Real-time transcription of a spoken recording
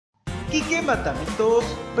Kikematamitos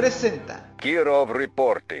presenta Kirov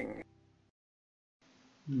reporting.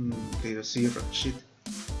 Okay, zero shit.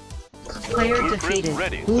 Player defeated.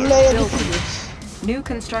 Player defeated. New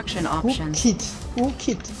construction options. Who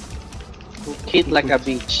kid? Kid like a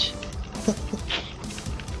beach.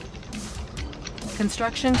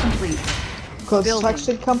 Construction complete.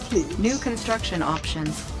 Construction complete. New construction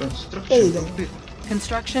options. Construction complete.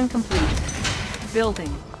 Construction complete.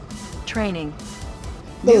 Building. Training.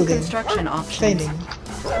 New Building. construction options.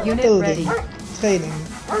 Training. Unit Building. ready. Training.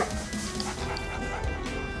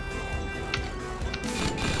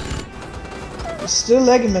 It's still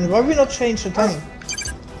lagging, man. Why we not change the timing?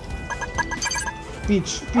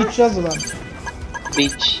 Beach. Beach does one.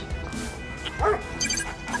 Beach.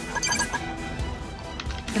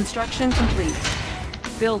 Construction complete.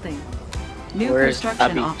 Building. New Where's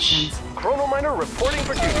construction a beach? options. Chrono miner reporting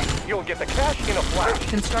for duty. You'll get the cash in a flash.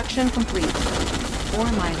 Construction complete.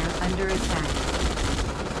 Ore miner under attack.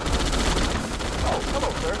 Oh, hello,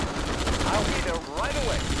 sir. I'll be there right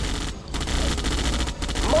away.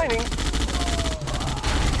 Mining.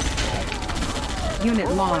 Unit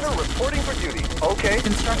Chrono miner lost. reporting for duty. Okay.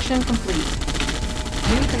 Construction complete.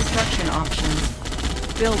 New construction options.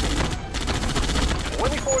 Building.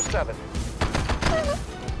 24/7.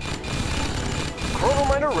 Chrono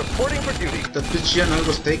miner reporting for duty. That bitch Ian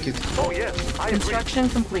always take it. Oh yes, I agree. Construction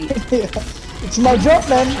complete. Yeah. It's my job,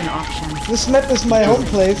 Construction man. options. This map is my home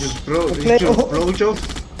place. Just blow, I play- blowjob.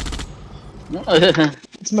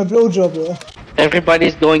 It's my blowjob, yeah.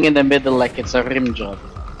 Everybody's going in the middle like it's a rim job.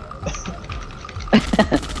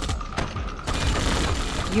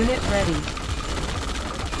 Unit ready.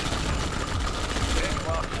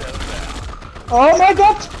 Oh my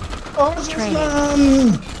god! Oh, Training.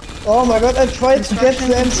 oh my god, I tried to get the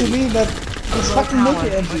Construction MCV, but it's Low fucking power.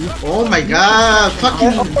 multi-MCV. Oh my god!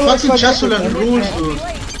 Fucking Yeah, Chasulan fucking- rules, dude.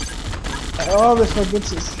 I always forget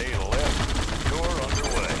this.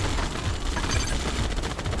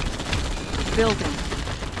 Building.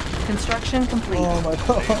 Construction complete. Oh my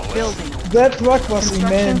god. Building. That rock was Construction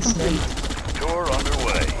immense, man. complete. Tour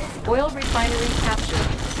underway. Oil refinery captured.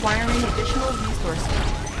 Acquiring additional resources.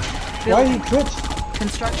 Why he Building. quit?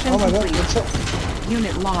 Construction Oh my god, complete. what's up?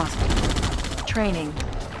 Unit lost. Training.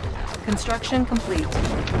 Construction complete.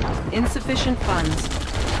 Insufficient funds.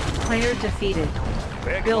 Player defeated.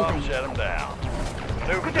 Building. Shut him down.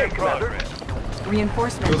 Good day, progress.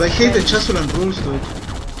 Reinforcements. Dude, I hate the ready. Chasulan rules, dude.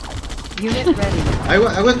 Unit ready. I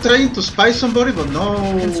was trying to spy somebody, but no,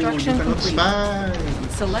 you Construction cannot complete. spy.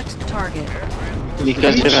 Select target.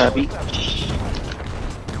 Because Beach. you're a beach.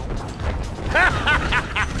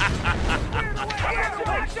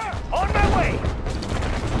 On my way.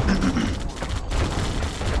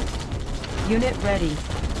 Unit ready.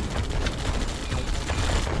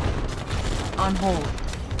 On hold.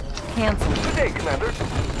 Cancel. Good day, Commander.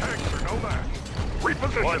 Tanks are no match.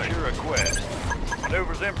 Repositioning. What's your request?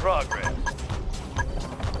 Maneuvers in progress.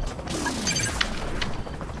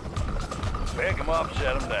 Pick him up,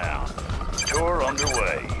 shut him down. Tour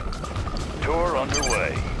underway. Tour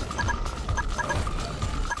underway.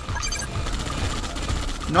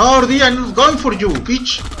 No, Ordi, I'm not going for you,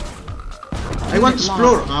 bitch. I want to Unit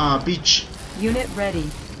explore. lost. Ah, bitch. Unit ready.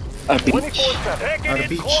 A beach. 24/7. Taking Our it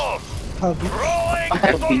beach. close. How big? Rolling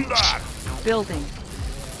Our beach. thunder. Building.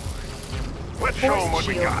 Let's show 'em Force what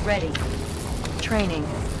we shield got. ready. Training.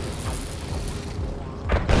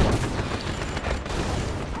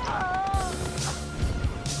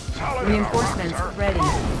 Solid Reinforcements in our rock, ready. sir.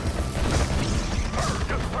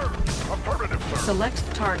 Yes, sir. Affirmative, sir.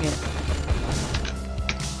 Select target.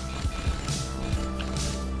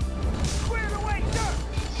 Squared away, sir.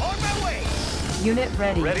 On my way. Unit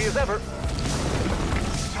ready. Ready as ever.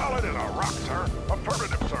 Solid in our rock, sir.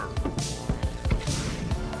 Affirmative, sir.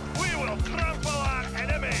 We will trample our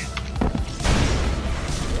enemies.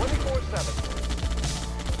 24/7.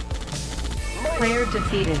 Player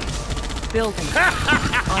defeated. Building.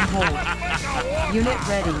 On hold. Unit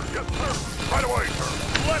ready. Yes, sir. Right away, sir.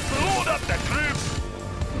 Let's load up the troops.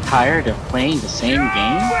 Tired of playing the same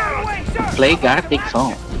game? Squared away, sir. Play Gartic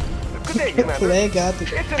phone. Good day, Commander. Play Gartic.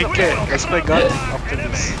 It's in the middle. let's play Gartic after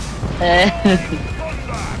this. Thunder.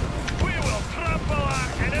 We will trample our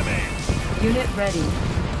enemies. Unit ready.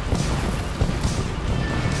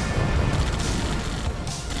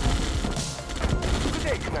 Good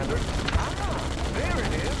day, Commander. There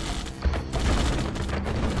it is.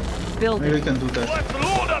 Maybe I Building. can do that. Let's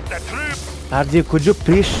load up the troops. Hardy, could you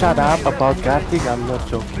please shut up about Gartic? I'm not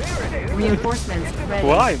joking. There it is. Reinforcements ready.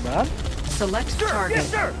 Why, man? Select Yes, target.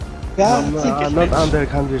 sir. Gartic. I'm not under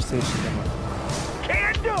conversation.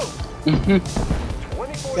 Can do.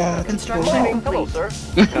 24/7. God, Construction Hello, complete. sir.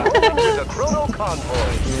 Welcome to the Chrono Convoy.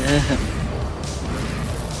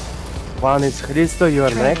 One is Christo, you are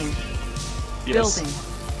next. Training. Yes. Building.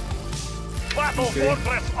 Battle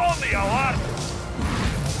Fortress on the alert.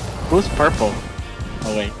 Who's purple?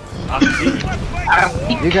 Oh wait.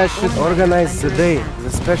 You guys should organize the day, the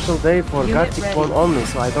special day for Unit Gartic ready. phone only,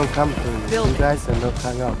 so I don't come to you Building. guys and not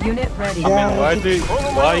hang out. Unit ready. Yeah. Why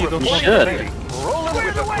you don't You want should. Rolling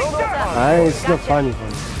with the Chrono Convoy. It's not funny for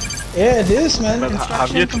me. Yeah, it is, man. But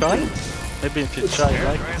have you Construction tried? Maybe if you try,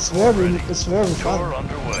 like, It's very Tour fun.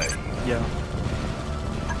 underway. yeah.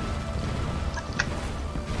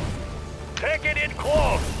 Take it in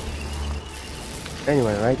close.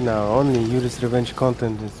 Anyway, right now, only Yuri's Revenge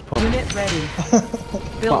content is Unit ready.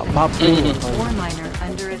 Building. Ore miner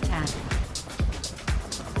under attack.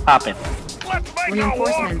 Pop it. Let's make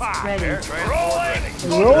Reinforcements a war ready.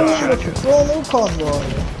 Rolling. Rolling with the Chrono Convoy.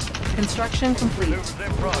 Construction complete. Maneuvers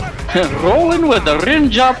in progress. Rolling with the rim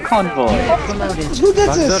job convoy. Unit promoted. Who did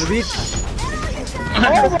Backdoor this? beat. Oh my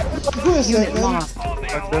God, who is that, Unit man? lost.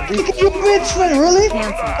 You bitch, man, really?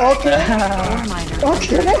 Cancel. Okay. Ore miner under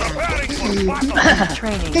Okay. attack.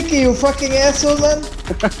 Training. Kicky, you fucking asshole, man.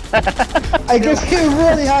 I give you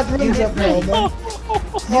really hard rings up now, man.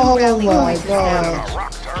 Oh my God.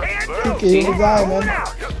 Kicky, you die, man.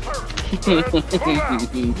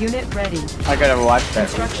 Unit ready. I gotta watch that.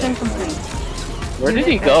 Construction complete. Where did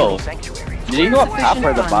he go? Did he go up top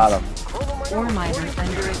or the bottom? Ore miner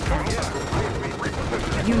under attack.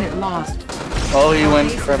 Unit lost. Oh, he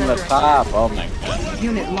went from the top. Oh my god.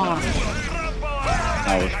 Unit lost.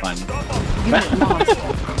 That was fun. Unit lost.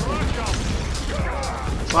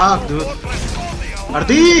 Fuck, dude.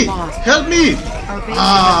 RD! Help me! Our base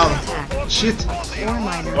Ah, is under attack. shit. Ore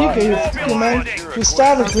miner. Kicky, you fucking man. You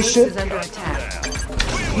started Our this base shit. is under attack.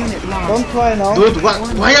 Unit lost. Don't cry now. Dude,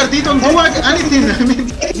 why RD don't do anything? I mean,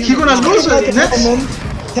 he gonna lose Take it it. like a Next. man.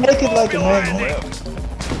 Take it like a man.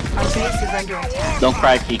 Our base is under attack. Don't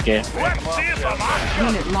cry, Kike.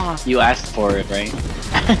 Unit lost. You asked for it, right?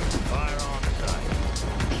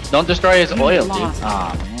 Don't destroy his oil, dude. lost.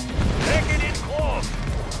 Aw, man. Take it in close.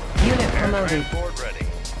 Unit promoted. Transport ready.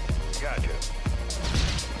 Gotcha.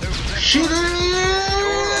 Shit. Tour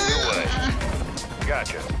underway.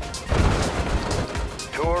 Gotcha.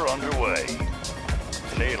 Tour underway.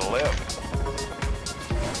 Need a lift.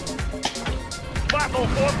 Battle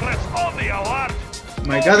Fortress on the alert.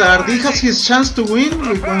 My god, RD has his chance to win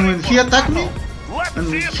when he attack me, Let's and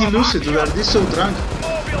see if he I'm loses. Dude, RD is so drunk.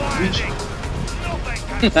 mobilizing. Nothing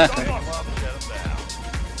can stop us.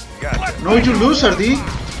 Gotcha. No, you lose, RD.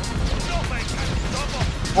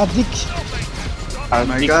 A dick.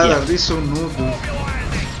 My god, RD is so noob, dude.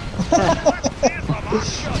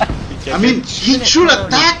 I mean, he should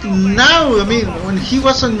attack now. I mean, when he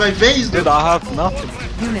was on my base, dude. Dude, I have nothing.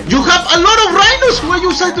 Unit You have a lot of rhinos. Why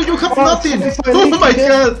you say that you have nothing? thanks for Oh lead, my Kike.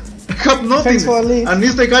 god, I have nothing. Thanks for lead. And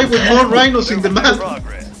he's the guy with more rhinos in the map.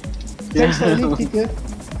 Progress. Thanks for lead, Kicky.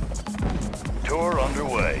 Tour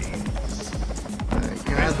underway.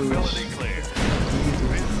 God, dude. Visibility clear.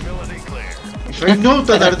 Visibility clear. If I know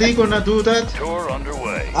that RD gonna do that, Tour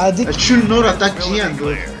underway. A dick. I should not attack Gian,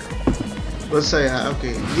 dude. Clear. Let's say,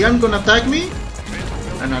 okay, Gian gonna attack me,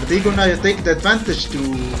 and RD gonna take the advantage to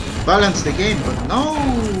balance the game, but no!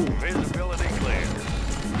 Visibility clear.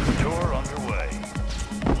 Tour underway.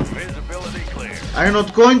 Visibility clear. I'm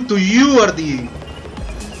not going to you, RD!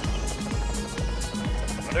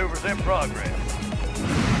 Maneuvers in progress.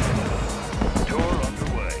 Tour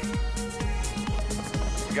underway.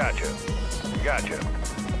 Gotcha. Gotcha.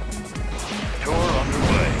 Tour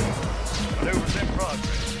underway. Maneuvers in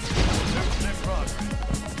progress. Maneuvers in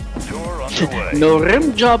progress. Tour underway. No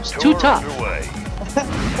rim job's too Tour tough. underway.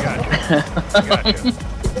 Gotcha. Gotcha.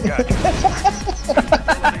 Gotcha.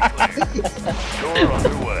 Tour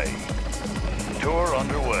underway. Tour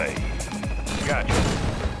underway. Gotcha.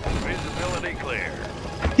 Visibility clear.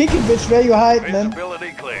 Kicky, bitch, where you hide, man?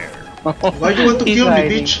 Visibility clear. Why you want to He's kill me,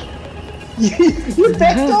 hiding. bitch? You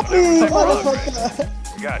backed up me, motherfucker.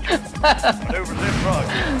 Gotcha. Maneuvers in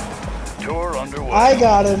progress. Tour underway. I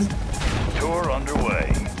got him. Tour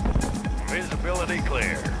underway. Visibility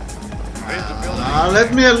clear. Visibility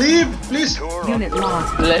Let me leave, please. Tour Unit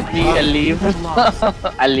lost. Let me leave. Lost.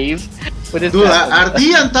 I leave. What is Dude, that? RD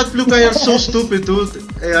and that blue guy are so stupid, dude.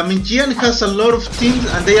 I mean, Gian has a lot of teams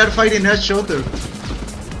and they are fighting each other.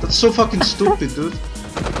 That's so fucking stupid, dude.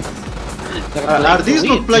 RD is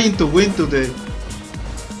not playing to win today.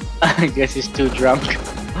 I guess he's too drunk.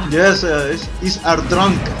 Yes, he's our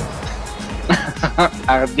drunk.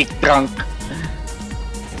 Our big drunk.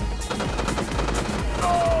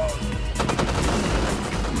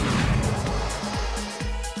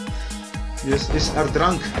 are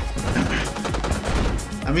drunk.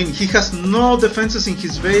 I mean, he has no defenses in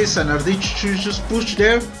his base, and Ardich should just push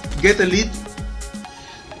there, get a lead,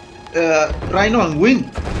 Rhino, and win.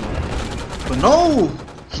 But no,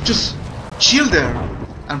 he just chill there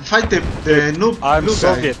and fight the noob I'm blue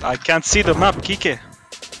guy. Soviet. I can't see the map, Kike.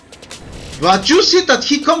 But you see that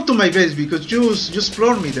he come to my base because you just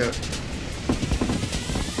floored me there.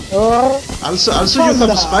 Also you have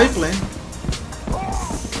a spy plane.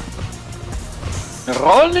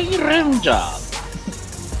 Rolling rim job.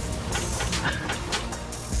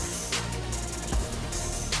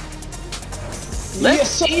 Let's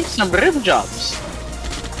see some rim jobs.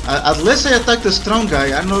 Unless I attack the strong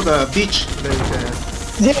guy, I know the beach. Like,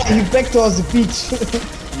 Yeah, you back towards the beach.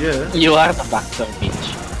 yeah. You are the backdoor beach.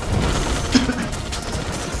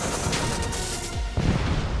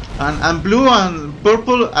 And blue and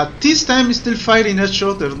purple at this time is still fighting each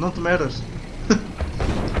other, not matters.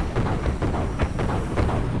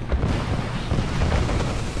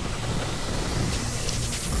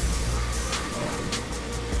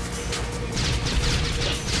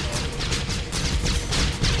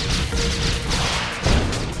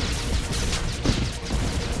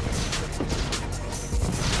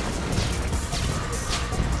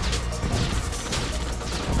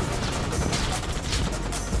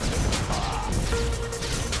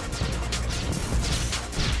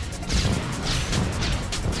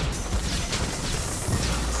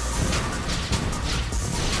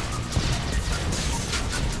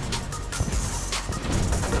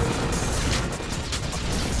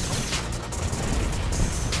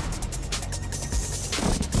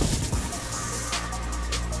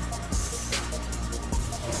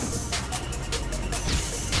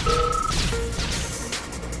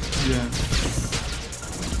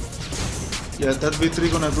 Yeah, that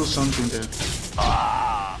V3 gonna do something there.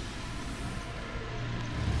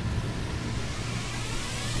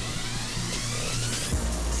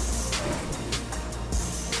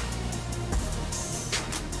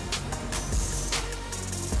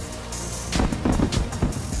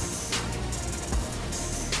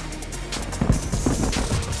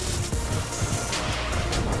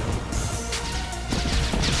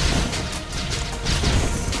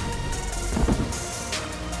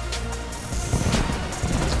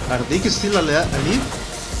 Ardik is still alive?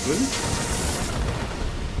 Really?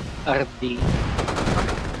 RD.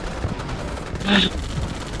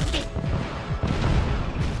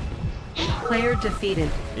 Player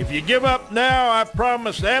defeated. If you give up now, I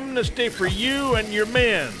promise amnesty for you and your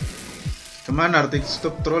men. Come on, Ardik,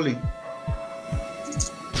 stop trolling.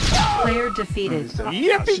 Player defeated.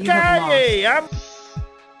 Yippee-ki-yay! I'm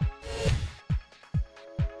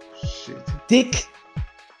Shit. Dick.